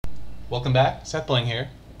Welcome back, Seth Bling here.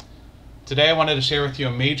 Today I wanted to share with you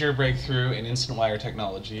a major breakthrough in InstantWire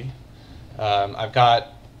technology. I've got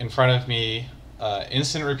in front of me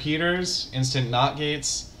instant repeaters, instant NOT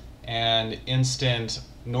gates, and instant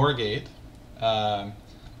NOR gate. All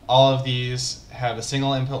of these have a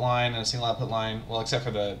single input line and a single output line, well except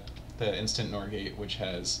for the instant NOR gate, which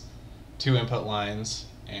has two input lines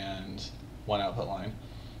and one output line.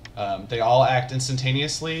 They all act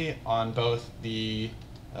instantaneously on both the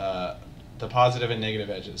positive and negative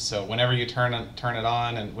edges. So whenever you turn it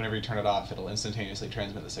on and whenever you turn it off, it'll instantaneously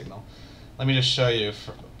transmit the signal. Let me just show you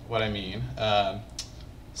what I mean.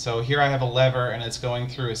 So here I have a lever and it's going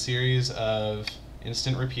through a series of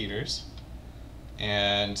instant repeaters,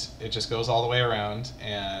 and it just goes all the way around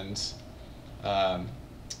and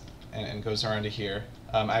goes around to here.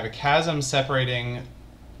 I have a chasm separating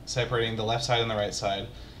the left side and the right side.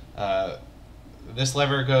 This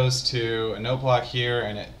lever goes to a note block here,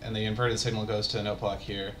 and the inverted signal goes to a note block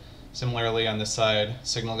here. Similarly, on this side,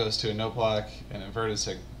 signal goes to a note block and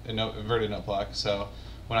inverted note block. So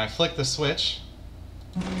when I flick the switch,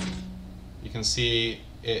 you can see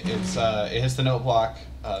it hits the note block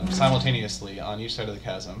simultaneously on each side of the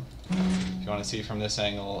chasm. If you want to see from this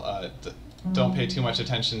angle, don't pay too much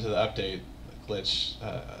attention to the update glitch,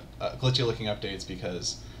 glitchy looking updates,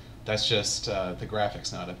 because that's just the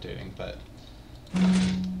graphics not updating. But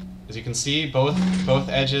as you can see, both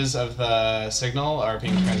edges of the signal are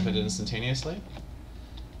being transmitted instantaneously.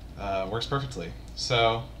 Works perfectly.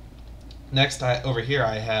 So next, over here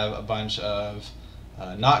I have a bunch of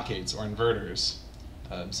NOT gates or inverters.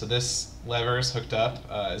 So this lever is hooked up.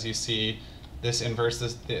 As you see, this inverts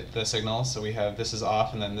the signal. So we have this is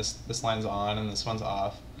off, and then this line's on, and this one's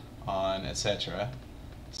off, on, etc.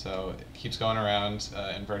 So it keeps going around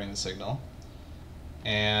inverting the signal.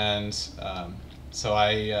 And so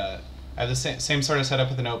I have the same sort of setup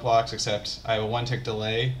with the note blocks, except I have a 1 tick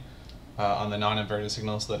delay on the non-inverted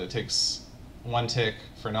signal, so that it takes 1 tick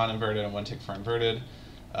for non-inverted and 1 tick for inverted.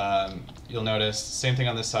 You'll notice same thing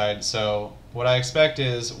on this side. So what I expect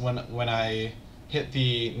is when I hit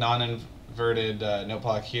the non-inverted note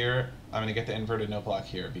block here, I'm going to get the inverted note block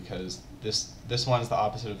here, because this one's the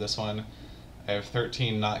opposite of this one. I have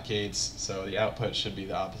 13 NOT gates, so the output should be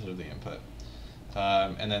the opposite of the input.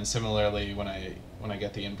 And then similarly, when I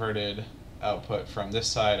get the inverted output from this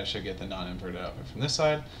side, I should get the non-inverted output from this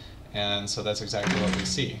side. And so that's exactly what we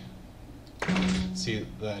see. See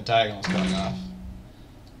the diagonals going off.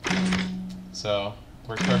 So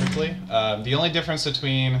works perfectly. The only difference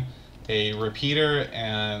between a repeater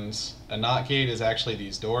and a NOT gate is actually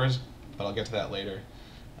these doors, but I'll get to that later.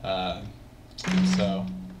 So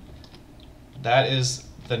that is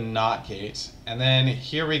the NOT gate. And then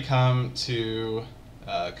here we come to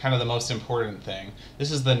kind of the most important thing.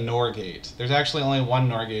 This is the NOR gate. There's actually only one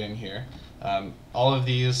NOR gate in here. All of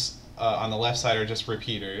these on the left side are just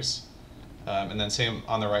repeaters. And then same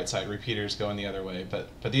on the right side, repeaters going the other way.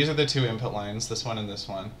 But these are the two input lines, this one and this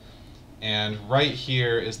one. And right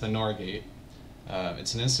here is the NOR gate.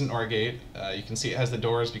 It's an instant NOR gate. You can see it has the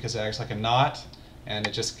doors because it acts like a NOT, and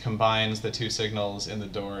it just combines the two signals in the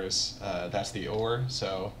doors. That's the OR.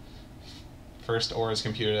 So first OR is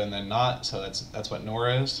computed and then NOT, so that's what NOR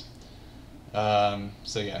is.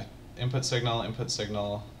 So yeah, input signal,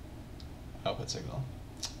 output signle.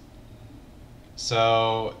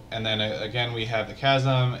 So, and then again we have the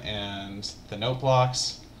chasm and the note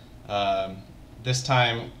blocks. This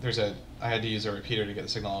time I had to use a repeater to get the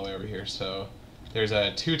signal all the way over here. So there's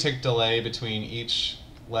a 2 tick delay between each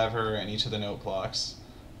lever and each of the note blocks,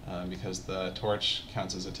 because the torch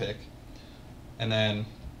counts as a tick. And then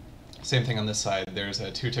same thing on this side, there's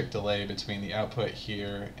a 2 tick delay between the output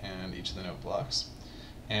here and each of the note blocks.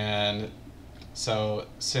 And so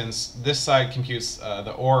since this side computes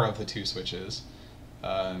the OR of the two switches,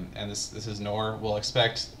 and this is NOR, we'll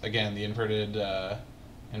expect again the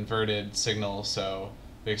inverted signal, so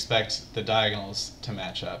we expect the diagonals to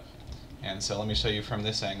match up. And so let me show you from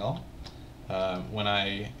this angle. When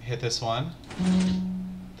I hit this one,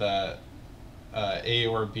 the A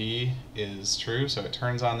or B is true, so it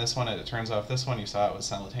turns on this one and it turns off this one. You saw it was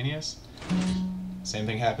simultaneous. Same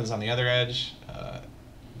thing happens on the other edge.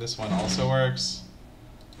 This one also works.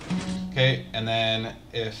 Okay, and then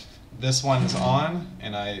if this one's on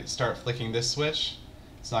and I start flicking this switch,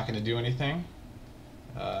 it's not going to do anything.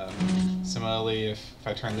 Similarly, if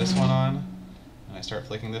I turn this one on and I start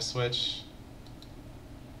flicking this switch,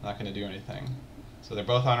 not going to do anything. So they're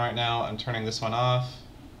both on right now. I'm turning this one off,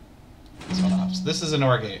 this one off. So this is a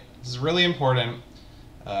NOR gate. This is really important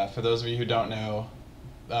for those of you who don't know,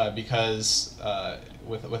 because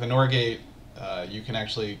with a NOR gate, you can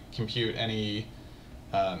actually compute any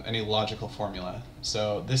any logical formula.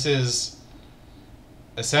 So this is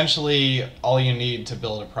essentially all you need to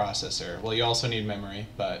build a processor. Well, you also need memory,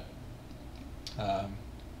 but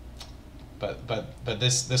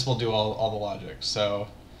this will do all the logic. So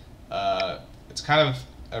it's kind of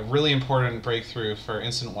a really important breakthrough for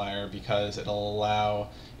InstantWire because it'll allow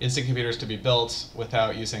instant computers to be built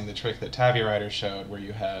without using the trick that TaviRider showed, where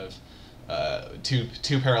you have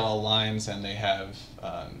two parallel lines and they have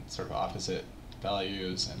sort of opposite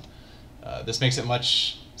values, and this makes it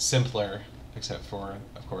much simpler, except for,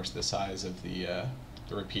 of course, the size of the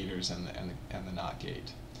repeaters and the NOT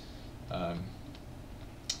gate.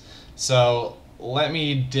 So let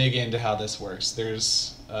me dig into how this works.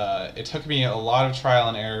 It took me a lot of trial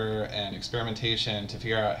and error and experimentation to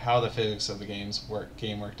figure out how the physics of the game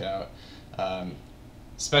worked out.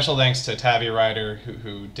 Special thanks to TaviRider,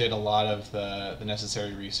 who did a lot of the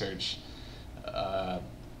necessary research.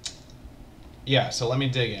 Yeah, so let me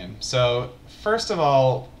dig in. So first of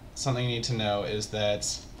all, something you need to know is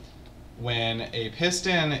that when a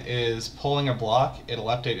piston is pulling a block, it'll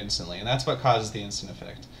update instantly, and that's what causes the instant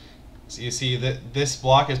effect. So you see that this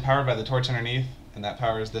block is powered by the torch underneath, and that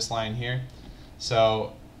powers this line here.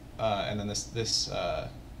 So, and then this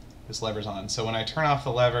lever's on. So when I turn off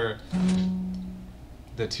the lever,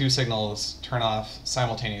 the two signals turn off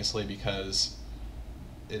simultaneously because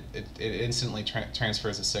it instantly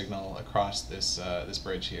transfers a signal across this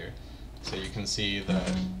bridge here. So you can see the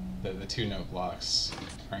two note blocks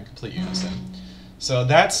are in complete unison. So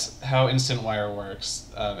that's how InstantWire works,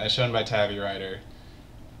 as shown by TaviRider.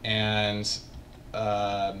 And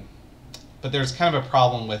but there's kind of a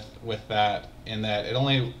problem with that, in that it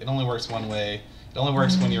only works one way. It only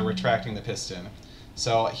works when you're retracting the piston.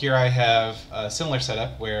 So here I have a similar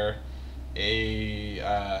setup where we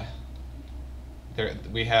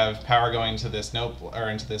have power going to this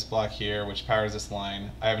into this block here, which powers this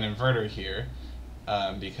line. I have an inverter here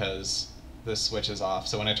because this switch is off.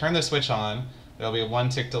 So when I turn the switch on, there'll be a 1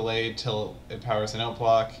 tick delay till it powers the note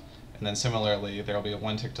block, and then similarly there'll be a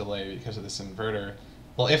 1 tick delay because of this inverter.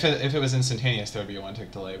 Well, if it was instantaneous, there would be a 1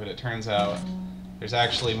 tick delay, but it turns out there's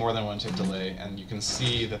actually more than 1 tick delay, and you can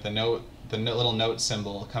see that the little note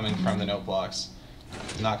symbol coming from the note blocks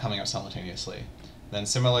is not coming up simultaneously. Then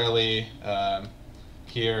similarly,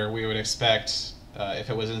 here we would expect, if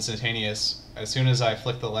it was instantaneous, as soon as I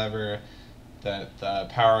flick the lever, that the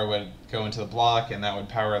power would go into the block, and that would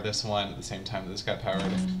power this one at the same time that this got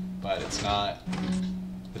powered, but it's not.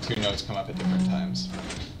 The two notes come up at different times.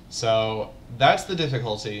 So that's the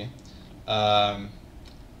difficulty.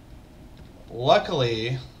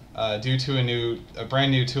 Luckily, due to a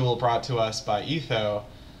brand new tool brought to us by Etho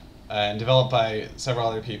and developed by several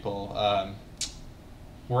other people,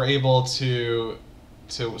 we're able to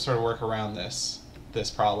sort of work around this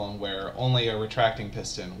problem where only a retracting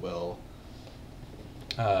piston will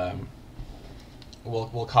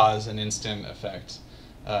cause an instant effect.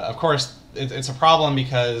 Of course, it's a problem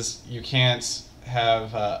because you can't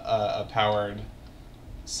have a powered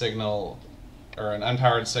signal or an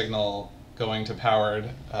unpowered signal going to powered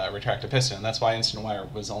retracted piston. That's why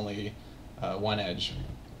InstantWire was only one edge.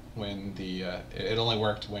 When it only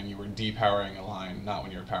worked when you were depowering a line, not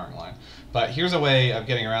when you were powering a line. But here's a way of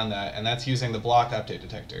getting around that, and that's using the block update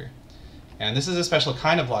detector. And this is a special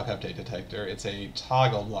kind of block update detector. It's a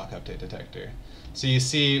toggle block update detector. So you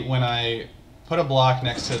see, when I put a block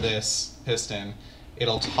next to this piston,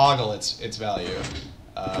 it'll toggle its value,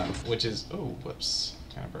 which is, oh, whoops,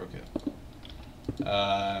 kind of broke it.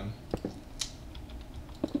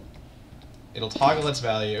 It'll toggle its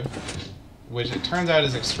value, which it turns out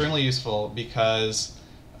is extremely useful because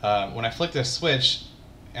when I flick this switch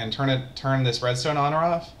and turn this redstone on or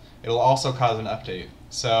off, it'll also cause an update.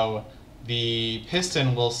 So the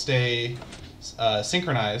piston will stay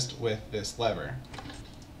synchronized with this lever.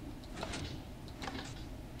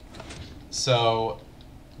 So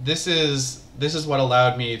this is what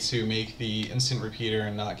allowed me to make the instant repeater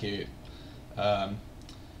and NOT gate.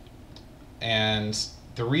 And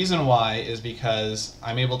the reason why is because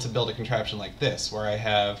I'm able to build a contraption like this, where I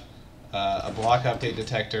have a block update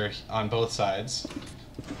detector on both sides,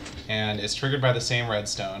 and it's triggered by the same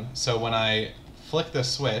redstone. So when I flick the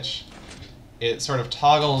switch, it sort of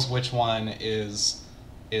toggles which one is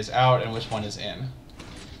out and which one is in.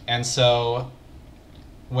 And so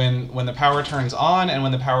when the power turns on and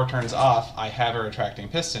when the power turns off, I have a retracting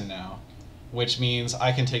piston now, which means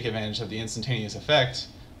I can take advantage of the instantaneous effect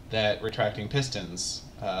that retracting pistons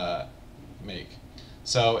make.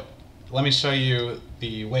 So let me show you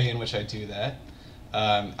the way in which I do that.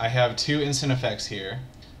 I have two instant effects here,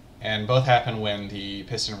 and both happen when the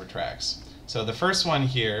piston retracts. So the first one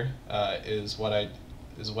here is what I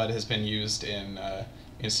what has been used in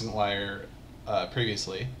InstantWire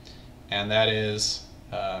previously, and that is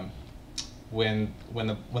when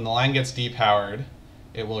the line gets depowered,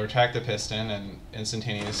 it will retract the piston and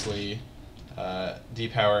instantaneously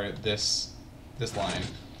depower this line.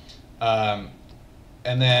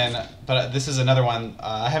 And then, but this is another one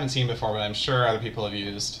I haven't seen before, but I'm sure other people have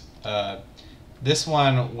used. This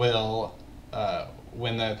one will,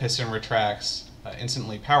 when the piston retracts,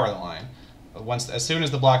 instantly power the line. As soon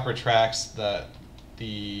as the block retracts,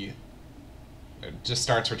 it just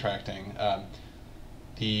starts retracting.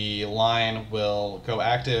 The line will go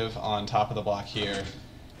active on top of the block here,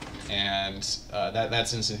 and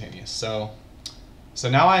that's instantaneous. So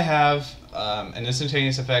now I have an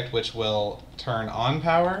instantaneous effect which will turn on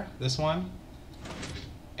power, this one,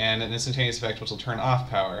 and an instantaneous effect which will turn off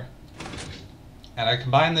power. And I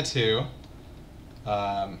combine the two.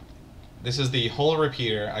 This is the whole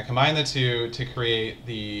repeater. I combine the two to create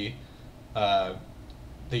the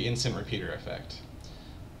instant repeater effect.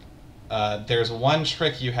 There's one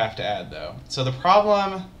trick you have to add, though. So the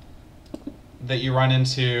problem that you run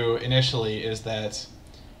into initially is that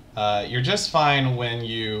you're just fine when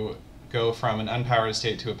you go from an unpowered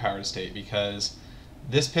state to a powered state, because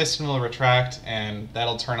this piston will retract and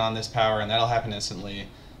that'll turn on this power, and that'll happen instantly.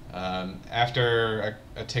 After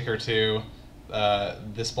a tick or two,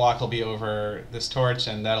 this block will be over this torch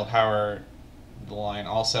and that'll power the line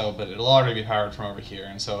also, but it'll already be powered from over here,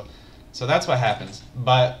 and so that's what happens.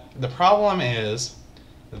 But the problem is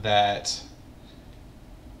that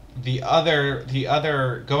the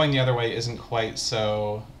other going the other way isn't quite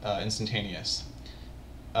so instantaneous.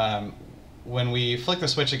 When we flick the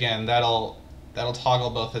switch again, that'll toggle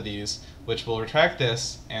both of these, which will retract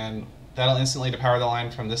this, and that'll instantly depower the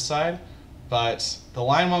line from this side, but the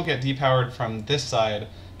line won't get depowered from this side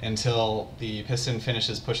until the piston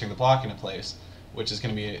finishes pushing the block into place, which is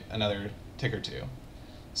going to be another tick or two.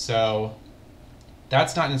 So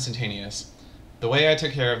that's not instantaneous. The way I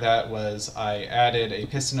took care of that was I added a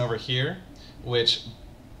piston over here, which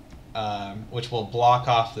will block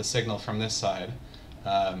off the signal from this side.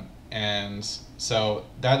 And so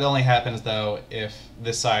that only happens, though, if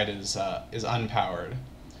this side is unpowered,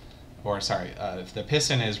 or sorry, if the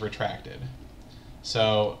piston is retracted.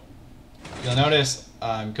 So you'll notice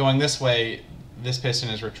going this way, this piston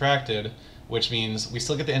is retracted, which means we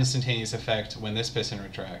still get the instantaneous effect when this piston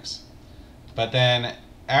retracts. But then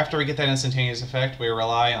after we get that instantaneous effect, we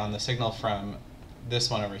rely on the signal from this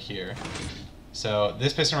one over here. So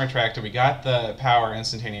this piston retracted, we got the power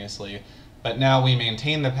instantaneously, but now we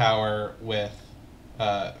maintain the power with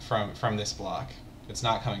from this block. It's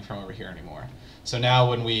not coming from over here anymore. So now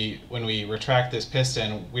when we retract this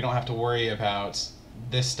piston, we don't have to worry about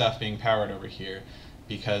this stuff being powered over here,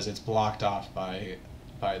 because it's blocked off by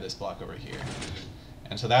this block over here.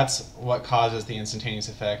 And so that's what causes the instantaneous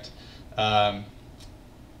effect.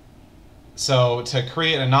 So to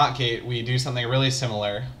create a NOT gate, we do something really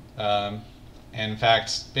similar. And in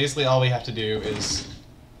fact, basically all we have to do is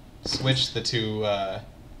switch the two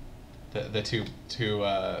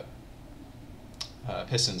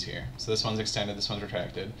pistons here. So this one's extended, this one's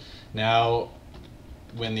retracted. Now,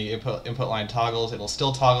 when the input line toggles, it'll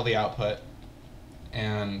still toggle the output.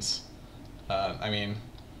 And I mean,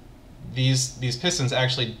 these pistons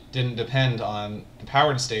actually didn't depend on the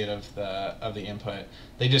powered state of the input.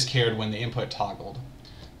 They just cared when the input toggled.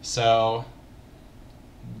 So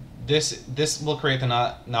this will create the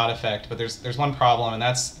not effect, but there's one problem, and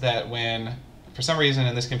that's that when, for some reason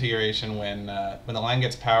in this configuration, when the line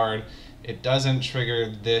gets powered, it doesn't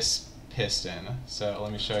trigger this piston. So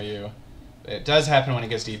let me show you. It does happen when it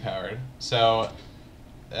gets depowered. So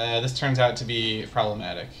this turns out to be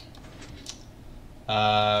problematic.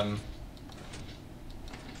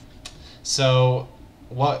 So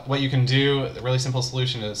what you can do, the really simple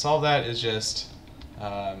solution to solve that is just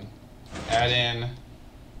add in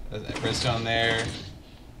a redstone there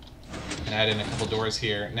and add in a couple doors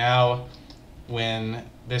here. Now when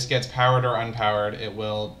this gets powered or unpowered, it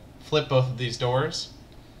will flip both of these doors.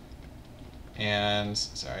 And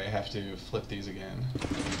sorry, I have to flip these again.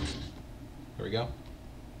 There we go.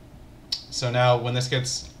 So now when this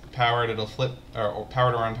gets powered, it'll flip, or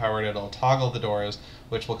powered or unpowered, it'll toggle the doors,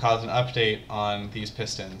 which will cause an update on these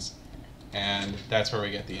pistons, and that's where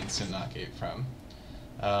we get the instant NOT gate from.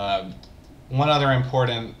 One other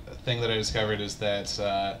important thing that I discovered is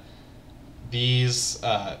that these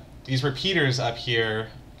repeaters up here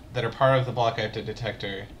that are part of the block output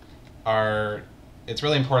detector it's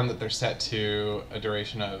really important that they're set to a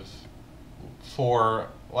duration of 4.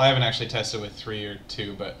 Well, I haven't actually tested with 3 or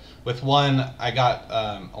 2, but with 1 I got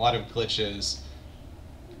a lot of glitches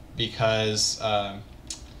because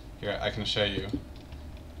Here, I can show you.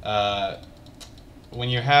 When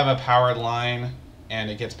you have a powered line and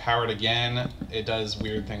it gets powered again, it does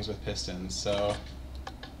weird things with pistons. So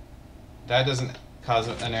that doesn't cause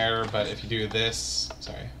an error, but if you do this,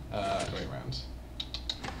 sorry, way around.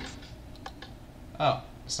 Oh,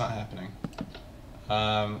 it's not happening.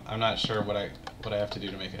 I'm not sure what I have to do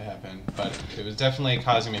to make it happen, but it was definitely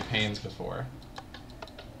causing me pains before.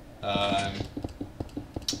 Well,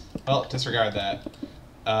 disregard that.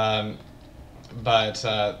 But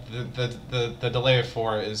the delay of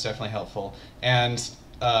 4 is definitely helpful, and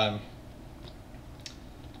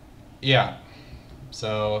yeah.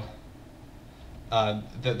 So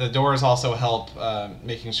the doors also help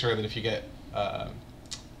making sure that if you get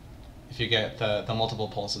the multiple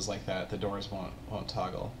pulses like that, the doors won't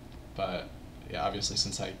toggle. But yeah, obviously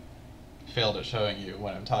since I failed at showing you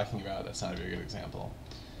what I'm talking about, that's not a very good example.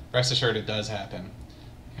 Rest assured it does happen,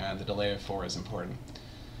 and the delay of 4 is important.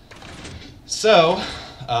 So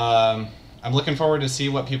I'm looking forward to see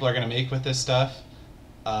what people are going to make with this stuff.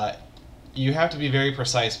 You have to be very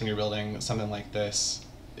precise when you're building something like this.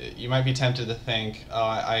 You might be tempted to think, oh,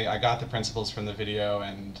 I got the principles from the video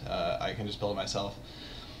and I can just build it myself.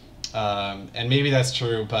 And maybe that's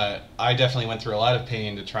true, but I definitely went through a lot of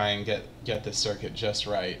pain to try and get this circuit just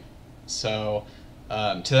right. So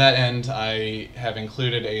to that end, I have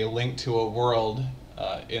included a link to a world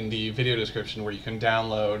in the video description where you can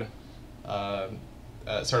download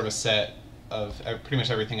sort of a set of pretty much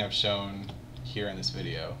everything I've shown here in this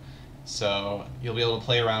video. So you'll be able to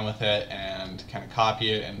play around with it and kind of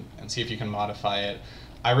copy it and see if you can modify it.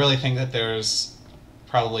 I really think that there's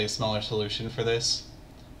probably a smaller solution for this.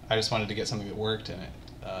 I just wanted to get something that worked in it.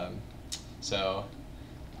 So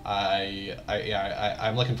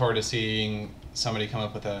I'm looking forward to seeing somebody come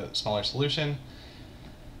up with a smaller solution.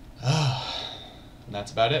 And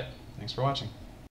that's about it. Thanks for watching.